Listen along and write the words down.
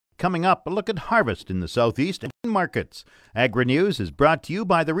Coming up, a look at harvest in the southeast and markets. Agri-News is brought to you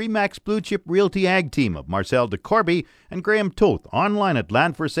by the RE/MAX Blue Chip Realty Ag team of Marcel DeCorby and Graham Toth, online at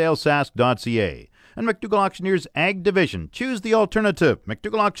landforsalesask.ca. And McDougall Auctioneers Ag Division. Choose the alternative.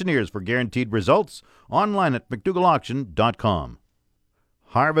 McDougall Auctioneers for guaranteed results. Online at mcdougallauction.com.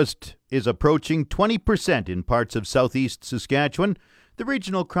 Harvest is approaching 20% in parts of southeast Saskatchewan. The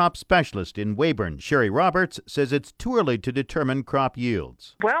regional crop specialist in Weyburn, Sherry Roberts, says it's too early to determine crop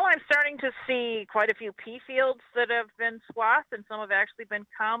yields. Well, I'm starting to see quite a few pea fields that have been swathed, and some have actually been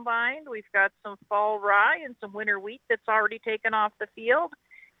combined. We've got some fall rye and some winter wheat that's already taken off the field.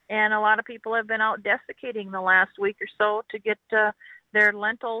 And a lot of people have been out desiccating the last week or so to get their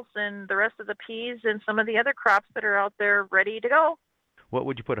lentils and the rest of the peas and some of the other crops that are out there ready to go. What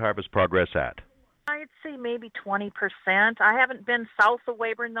would you put harvest progress at? I'd say maybe 20%. I haven't been south of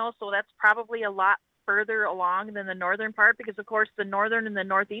Weyburn, though, so that's probably a lot further along than the northern part because, of course, the northern and the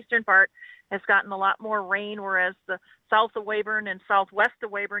northeastern part has gotten a lot more rain, whereas the south of Weyburn and southwest of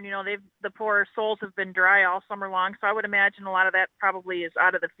Weyburn, the poor souls have been dry all summer long, so I would imagine a lot of that probably is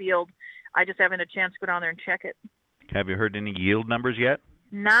out of the field. I just haven't had a chance to go down there and check it. Have you heard any yield numbers yet?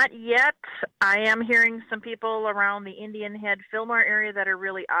 Not yet. I am hearing some people around the Indian Head, Fillmore area that are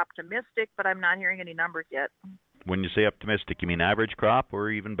really optimistic, but I'm not hearing any numbers yet. When you say optimistic, you mean average crop or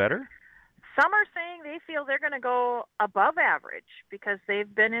even better? Some are saying they feel they're going to go above average because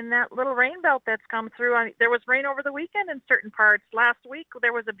they've been in that little rain belt that's come through. I mean, there was rain over the weekend in certain parts. Last week,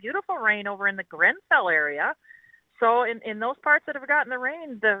 there was a beautiful rain over in the Grenfell area. So in those parts that have gotten the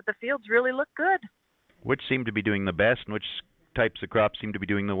rain, the fields really look good. Which seem to be doing the best and which types of crops seem to be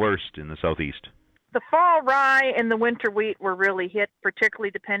doing the worst in the southeast? The fall rye and the winter wheat were really hit,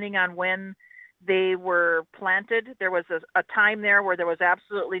 particularly depending on when they were planted. There was a time there where there was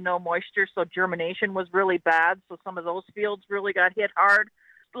absolutely no moisture, so germination was really bad. So some of those fields really got hit hard.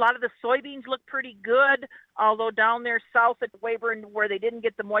 A lot of the soybeans look pretty good, although down there south at Weyburn where they didn't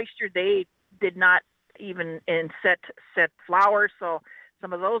get the moisture, they did not even set flowers. So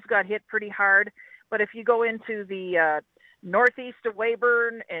some of those got hit pretty hard. But if you go into the northeast of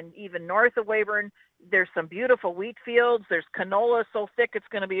Weyburn and even north of Weyburn, there's some beautiful wheat fields. There's canola so thick it's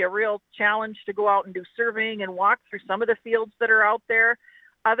going to be a real challenge to go out and do surveying and walk through some of the fields that are out there.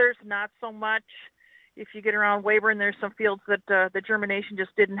 Others, not so much. If you get around Weyburn, there's some fields that the germination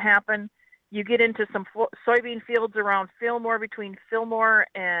just didn't happen. You get into some soybean fields around Fillmore, between Fillmore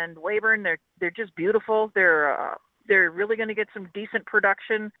and Weyburn. They're just beautiful. They're really going to get some decent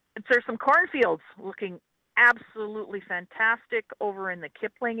production. There's some cornfields looking absolutely fantastic over in the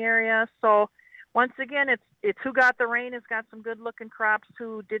Kipling area. So once again, it's who got the rain has got some good looking crops.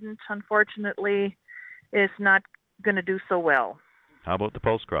 Who didn't, unfortunately, is not going to do so well. How about the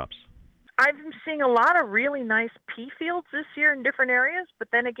pulse crops? I've been seeing a lot of really nice pea fields this year in different areas, but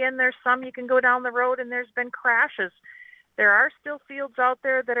then again, there's some you can go down the road and there's been crashes. There are still fields out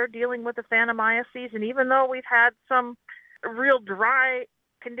there that are dealing with the Phantomyces, and even though we've had some real dry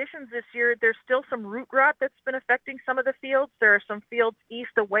conditions this year, there's still some root rot that's been affecting some of the fields. There are some fields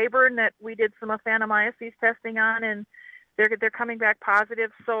east of Weyburn that we did some Phantomyces testing on, and they're coming back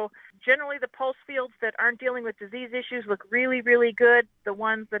positive. So generally the pulse fields that aren't dealing with disease issues look really, really good. The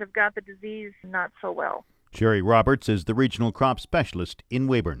ones that have got the disease, not so well. Sherry Roberts is the regional crop specialist in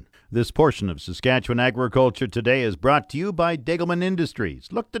Weyburn. This portion of Saskatchewan Agriculture Today is brought to you by Degelman Industries.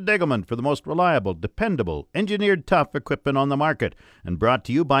 Look to Degelman for the most reliable, dependable, engineered tough equipment on the market. And brought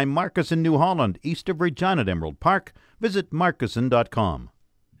to you by Marcus in New Holland, east of Regina at Emerald Park. Visit marcuson.com.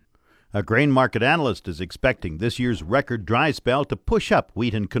 A grain market analyst is expecting this year's record dry spell to push up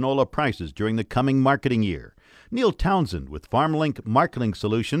wheat and canola prices during the coming marketing year. Neil Townsend with FarmLink Marketing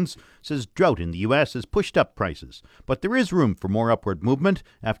Solutions says drought in the U.S. has pushed up prices, but there is room for more upward movement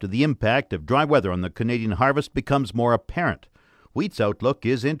after the impact of dry weather on the Canadian harvest becomes more apparent. Wheat's outlook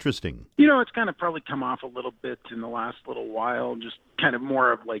is interesting. It's kind of probably come off a little bit in the last little while, just kind of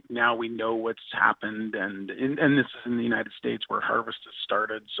more of like now we know what's happened, and this is in the United States where harvest has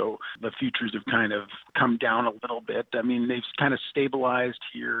started, so the futures have kind of come down a little bit. I mean, they've kind of stabilized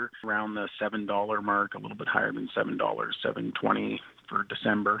here around the $7 mark, a little bit higher than $7, $7.20 for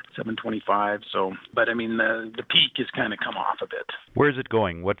December, $7.25. So, but I mean, the peak has kind of come off a bit. Where's it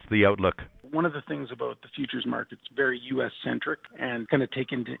going? What's the outlook? one of the things about the futures market, it's very U.S.-centric and kind of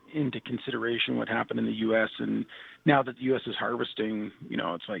take into consideration what happened in the U.S. And now that the U.S. is harvesting,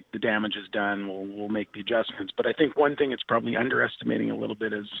 it's like the damage is done. We'll make the adjustments. But I think one thing it's probably underestimating a little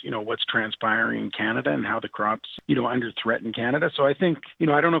bit is, what's transpiring in Canada and how the crops, under threat in Canada. So I think,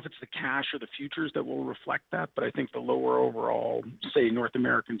 I don't know if it's the cash or the futures that will reflect that, but I think the lower overall, say, North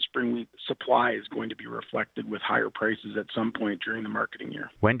American spring wheat supply is going to be reflected with higher prices at some point during the marketing year.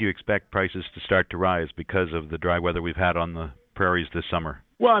 When do you expect prices to start to rise because of the dry weather we've had on the prairies this summer?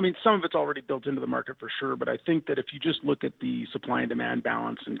 Well, some of it's already built into the market for sure, but I think that if you just look at the supply and demand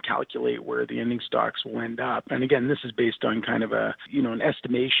balance and calculate where the ending stocks will end up, and again, this is based on kind of an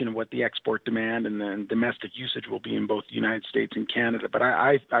estimation of what the export demand and then domestic usage will be in both the United States and Canada. But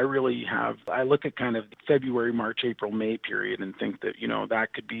I look at kind of February, March, April, May period and think that,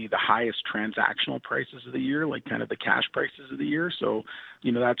 that could be the highest transactional prices of the year, like kind of the cash prices of the year. So,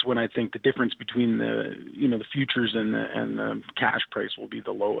 that's when I think the difference between the futures and the cash price will be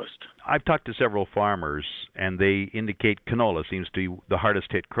the lowest. I've talked to several farmers, and they indicate canola seems to be the hardest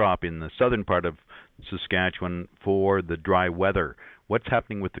hit crop in the southern part of Saskatchewan for the dry weather. What's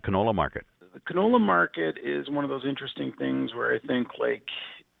happening with the canola market? The canola market is one of those interesting things where I think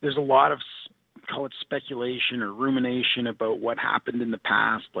there's a lot of call it speculation or rumination about what happened in the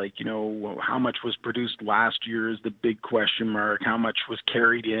past. How much was produced last year is the big question mark. How much was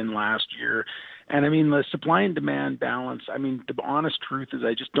carried in last year? And the supply and demand balance, the honest truth is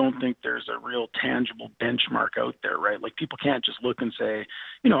I just don't think there's a real tangible benchmark out there, right? People can't just look and say,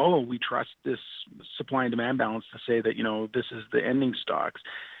 we trust this supply and demand balance to say that, this is the ending stocks.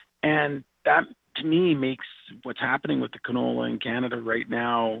 And that, to me, makes what's happening with the canola in Canada right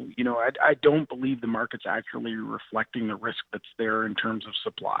now, I don't believe the market's actually reflecting the risk that's there in terms of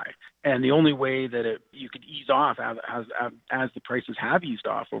supply. And the only way that you could ease off as the prices have eased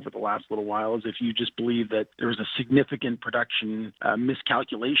off over the last little while is if you just believe that there was a significant production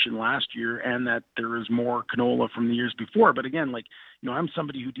miscalculation last year and that there was more canola from the years before. But again, I'm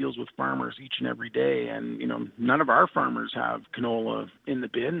somebody who deals with farmers each and every day, and, none of our farmers have canola in the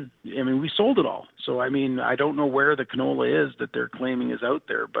bin. We sold it all. So, I don't know where the canola is that they're claiming is out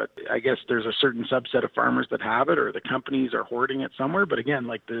there, but I guess there's a certain subset of farmers that have it, or the companies are hoarding it somewhere. But again,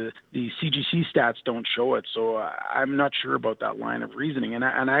 the CGC stats don't show it, so I'm not sure about that line of reasoning. And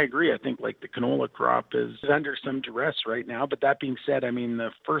I agree. I think the canola crop is under some duress right now. But that being said, the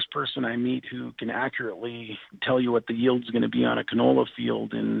first person I meet who can accurately tell you what the yield's going to be on a canola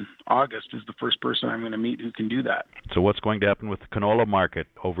field in August is the first person I'm going to meet who can do that. So what's going to happen with the canola market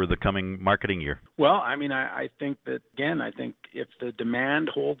over the coming marketing year? Well, I think that, again, if the demand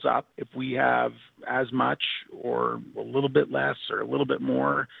holds up, if we have as much or a little bit less or a little bit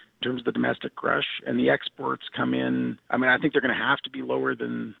more in terms of the domestic crush, and the exports come in, I think they're going to have to be lower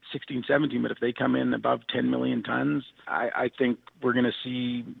than 16, 17, but if they come in above 10 million tons, I think we're going to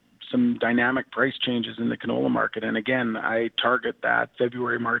see some dynamic price changes in the canola market. And again, I target that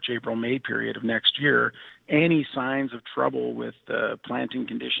February, March, April, May period of next year. Any signs of trouble with planting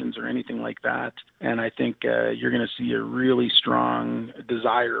conditions or anything like that, and I think you're going to see a really strong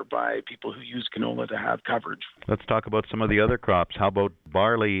desire by people who use canola to have coverage. Let's talk about some of the other crops. How about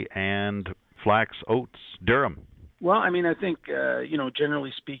barley and flax, oats, durum? Well, I think,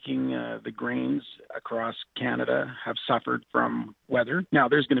 generally speaking, the grains across Canada have suffered from weather. Now,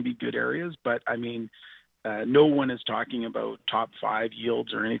 there's going to be good areas, but, no one is talking about top 5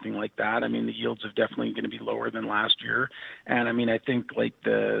 yields or anything like that. The yields are definitely going to be lower than last year. And, I think,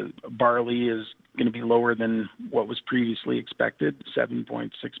 the barley is going to be lower than what was previously expected. 7.6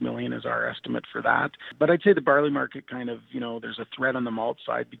 million is our estimate for that. But I'd say the barley market kind of, there's a threat on the malt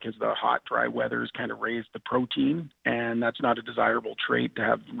side because the hot, dry weather has kind of raised the protein, and that's not a desirable trait to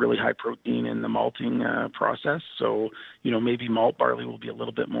have really high protein in the malting process. So, maybe malt barley will be a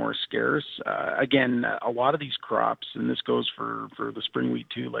little bit more scarce. Again, a lot of these crops, and this goes for the spring wheat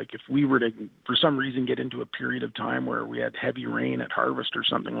too, if we were to, for some reason, get into a period of time where we had heavy rain at harvest or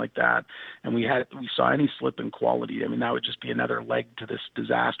something like that, and we saw any slip in quality, that would just be another leg to this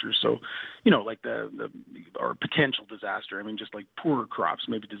disaster. So, or potential disaster. Just like poorer crops,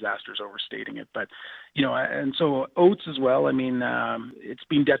 maybe disaster is overstating it. But, and so oats as well, it's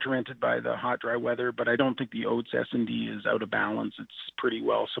been detrimented by the hot, dry weather, but I don't think the oats S&D is out of balance. It's pretty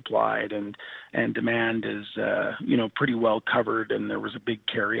well supplied, and demand is, pretty well covered, and there was a big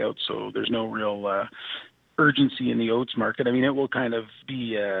carry out, so there's no real urgency in the oats market. It will kind of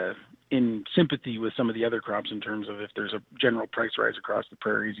be in sympathy with some of the other crops in terms of if there's a general price rise across the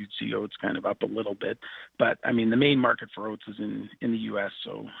prairies, you'd see oats kind of up a little bit. But, the main market for oats is in the U.S.,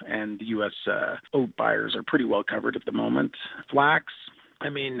 and the U.S. oat buyers are pretty well covered at the moment. Flax, I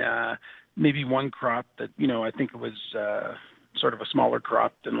mean, maybe one crop that, I think it was sort of a smaller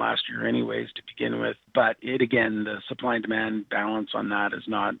crop than last year anyways to begin with. But the supply and demand balance on that is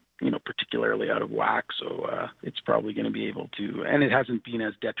not, particularly out of whack. So it's probably going to be able to, and it hasn't been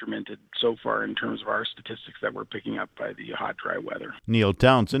as detrimented so far in terms of our statistics that we're picking up by the hot, dry weather. Neil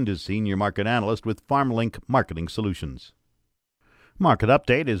Townsend is Senior Market Analyst with FarmLink Marketing Solutions. Market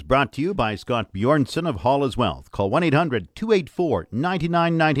Update is brought to you by Scott Bjornson of Hall is Wealth. Call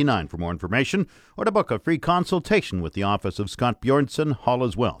 1-800-284-9999 for more information or to book a free consultation with the office of Scott Bjornson, Hall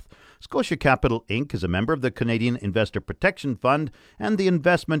is Wealth. Scotia Capital Inc. is a member of the Canadian Investor Protection Fund and the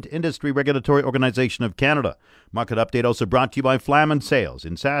Investment Industry Regulatory Organization of Canada. Market Update also brought to you by Flaman Sales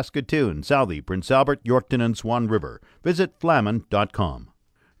in Saskatoon, Southey, Prince Albert, Yorkton and Swan River. Visit flaman.com.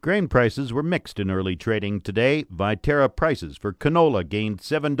 Grain prices were mixed in early trading today. Viterra prices for canola gained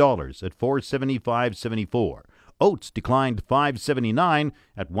 $7 at $475.74. Oats declined $5.79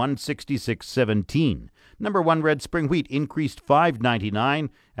 at $166.17. Number 1 red spring wheat increased $5.99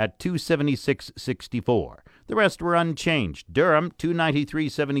 at $276.64. The rest were unchanged. Durham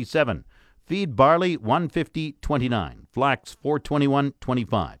 $293.77. Feed barley $150.29. Flax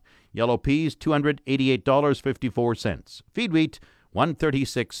 $421.25. Yellow peas $288.54. Feed wheat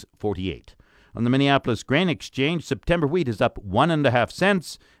 $136.48. On the Minneapolis Grain Exchange, September wheat is up 1.5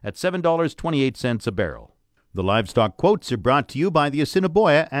 cents at $7.28 a barrel. The livestock quotes are brought to you by the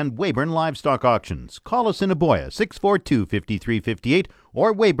Assiniboia and Weyburn Livestock Auctions. Call Assiniboia 642-5358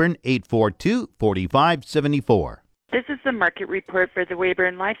 or Weyburn 842-4574. This is the market report for the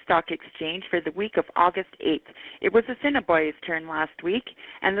Weyburn Livestock Exchange for the week of August 8th. It was Assiniboia's turn last week,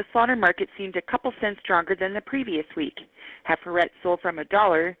 and the slaughter market seemed a couple cents stronger than the previous week. Heiferettes sold from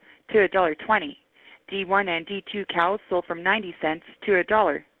 $1 to $1.20. D1 and D2 cows sold from 90 cents to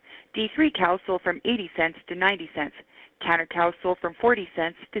 $1. D3 cows sold from 80 cents to 90 cents. Canner cows sold from 40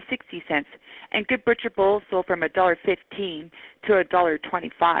 cents to 60 cents. And good butcher bulls sold from $1.15 to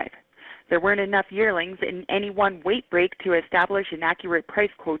 $1.25. There weren't enough yearlings in any one weight break to establish an accurate price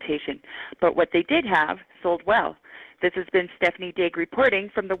quotation, but what they did have sold well. This has been Stephanie Digg reporting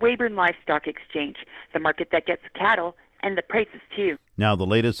from the Weyburn Livestock Exchange, the market that gets cattle and the prices too. Now the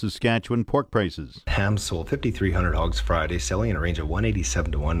latest Saskatchewan pork prices. Ham sold 5,300 hogs Friday, selling in a range of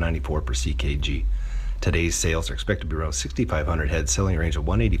 187 to 194 per CKG. Today's sales are expected to be around 6,500 head, selling in a range of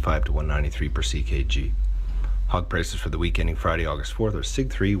 185 to 193 per CKG. Hog prices for the week ending Friday, August 4th are Sig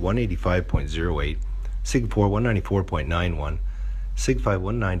 3 185.08, Sig 4 194.91, Sig 5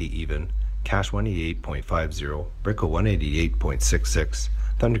 190 even, Cash 188.50, Brickle 188.66,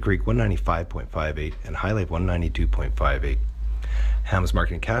 Thunder Creek 195.58, and High Life 192.58. Ham's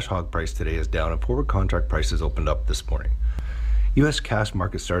market and cash hog price today is down and forward contract prices opened up this morning. U.S. cash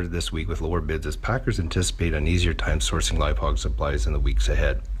market started this week with lower bids as packers anticipate an easier time sourcing live hog supplies in the weeks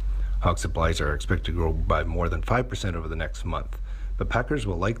ahead. Hog supplies are expected to grow by more than 5% over the next month, but packers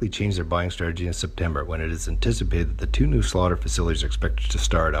will likely change their buying strategy in September when it is anticipated that the 2 new slaughter facilities are expected to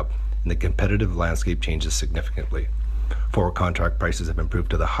start up and the competitive landscape changes significantly. Forward contract prices have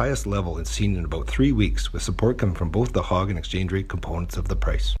improved to the highest level seen in about 3 weeks, with support coming from both the hog and exchange rate components of the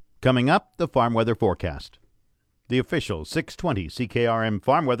price. Coming up, the farm weather forecast. The official 620 CKRM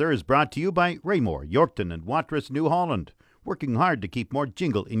farm weather is brought to you by Raymore, Yorkton, and Watrous, New Holland, working hard to keep more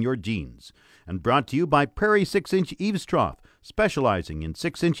jingle in your jeans. And brought to you by Prairie 6-inch Eaves Trough, specializing in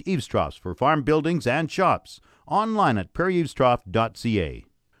 6-inch eaves troughs for farm buildings and shops. Online at prairieeavestrough.ca.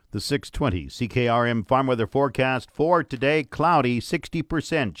 The 620 CKRM farm weather forecast for today: cloudy,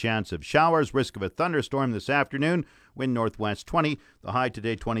 60% chance of showers, risk of a thunderstorm this afternoon, wind northwest 20, the high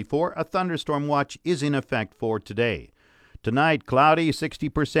today 24. A thunderstorm watch is in effect for today. Tonight, cloudy,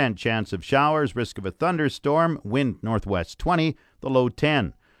 60% chance of showers, risk of a thunderstorm, wind northwest 20, the low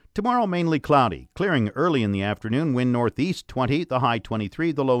 10. Tomorrow, mainly cloudy, clearing early in the afternoon, wind northeast 20, the high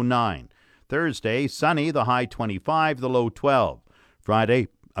 23, the low 9. Thursday, sunny, the high 25, the low 12. Friday,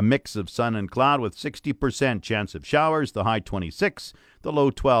 a mix of sun and cloud with 60% chance of showers, the high 26, the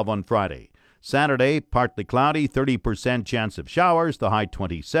low 12 on Friday. Saturday, partly cloudy, 30% chance of showers, the high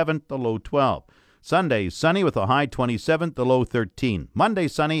 27, the low 12. Sunday, sunny with a high 27, the low 13. Monday,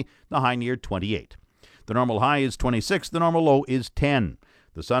 sunny, the high near 28. The normal high is 26, the normal low is 10.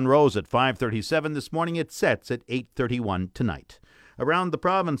 The sun rose at 5:37 this morning. It sets at 8:31 tonight. Around the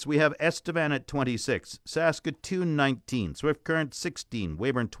province, we have Estevan at 26, Saskatoon 19, Swift Current 16,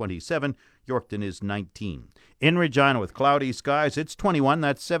 Weyburn 27, Yorkton is 19. In Regina with cloudy skies, it's 21,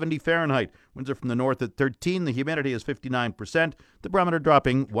 that's 70 Fahrenheit. Winds are from the north at 13, the humidity is 59%, the barometer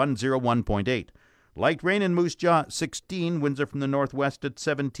dropping 101.8. Light rain in Moose Jaw 16, winds are from the northwest at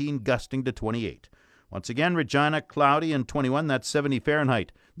 17, gusting to 28. Once again, Regina, cloudy and 21. That's 70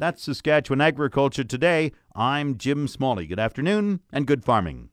 Fahrenheit. That's Saskatchewan Agriculture Today. I'm Jim Smalley. Good afternoon and good farming.